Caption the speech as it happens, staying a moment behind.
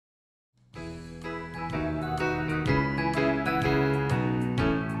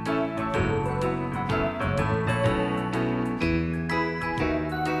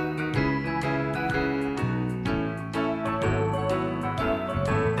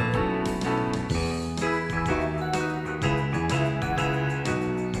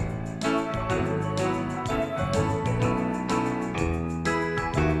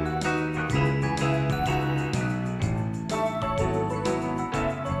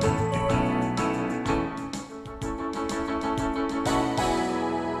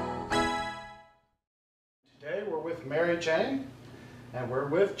Mary Jane, and we're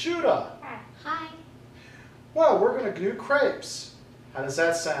with Judah. Hi. Well, we're going to do crepes. How does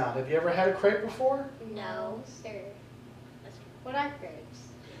that sound? Have you ever had a crepe before? No, sir. What are crepes?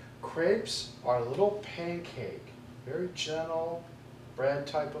 Crepes are a little pancake, very gentle bread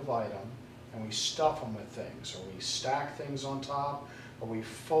type of item, and we stuff them with things, or we stack things on top, or we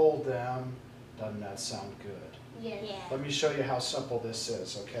fold them. Doesn't that sound good? Yes. Yeah. Let me show you how simple this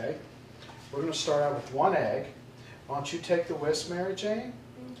is, okay? We're going to start out with 1 egg. Why don't you take the whisk, Mary Jane?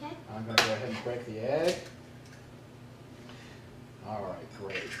 Okay. I'm going to go ahead and break the egg. All right,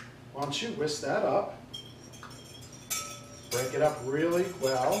 great. Why don't you whisk that up? Break it up really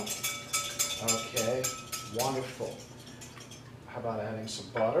well. Okay, wonderful. How about adding some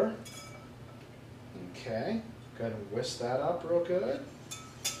butter? Okay, go ahead and whisk that up real good.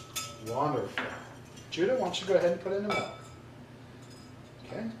 Wonderful. Judah, why don't you go ahead and put in the milk?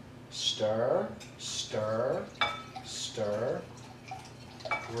 Okay, stir, stir, stir.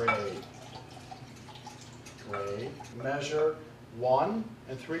 Great. Great. Measure 1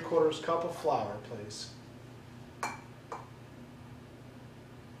 3/4 cup of flour, please.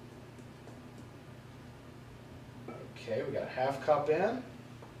 Okay, we got 1/2 cup in.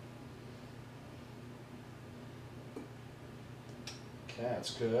 Okay,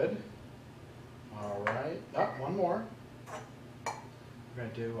 that's good. All right. Oh, one more. We're going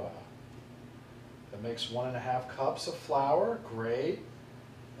to do, that makes 1 1/2 cups of flour. Great.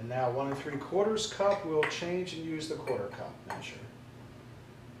 And now 1 3/4 cup, we'll change and use the 1/4 cup measure.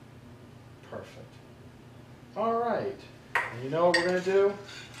 Perfect. All right. And you know what we're going to do?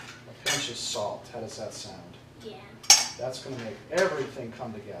 A pinch of salt. How does that sound? Yeah. That's going to make everything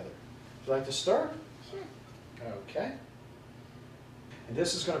come together. Would you like to stir? Sure. Okay. And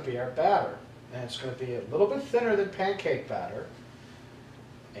this is going to be our batter. And it's going to be a little bit thinner than pancake batter.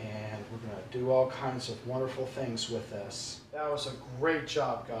 And we're going to do all kinds of wonderful things with this. That was a great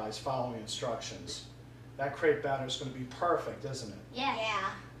job, guys, following instructions. That crepe batter is going to be perfect, isn't it? Yeah.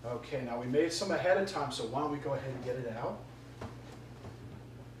 Yeah. Okay, now we made some ahead of time, so why don't we go ahead and get it out?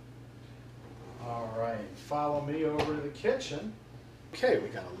 All right, follow me over to the kitchen. Okay, we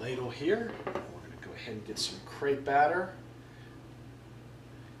got a ladle here. We're going to go ahead and get some crepe batter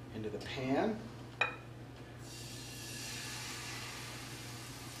into the pan.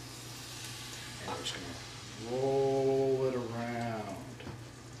 And we're just going to roll it around,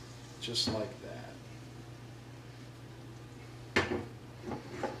 just like that.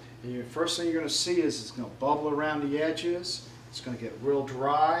 And the first thing you're going to see is it's going to bubble around the edges. It's going to get real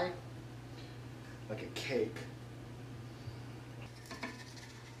dry, like a cake.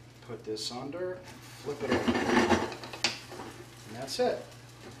 Put this under, flip it over, and that's it.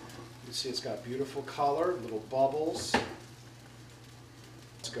 You see it's got beautiful color, little bubbles.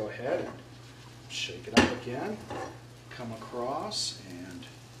 Let's go ahead and shake it up again, come across, and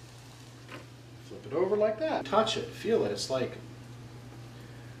flip it over like that. Touch it, feel it. It's like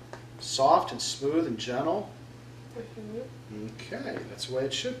soft and smooth and gentle. Okay, that's the way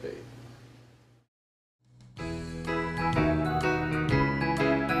it should be.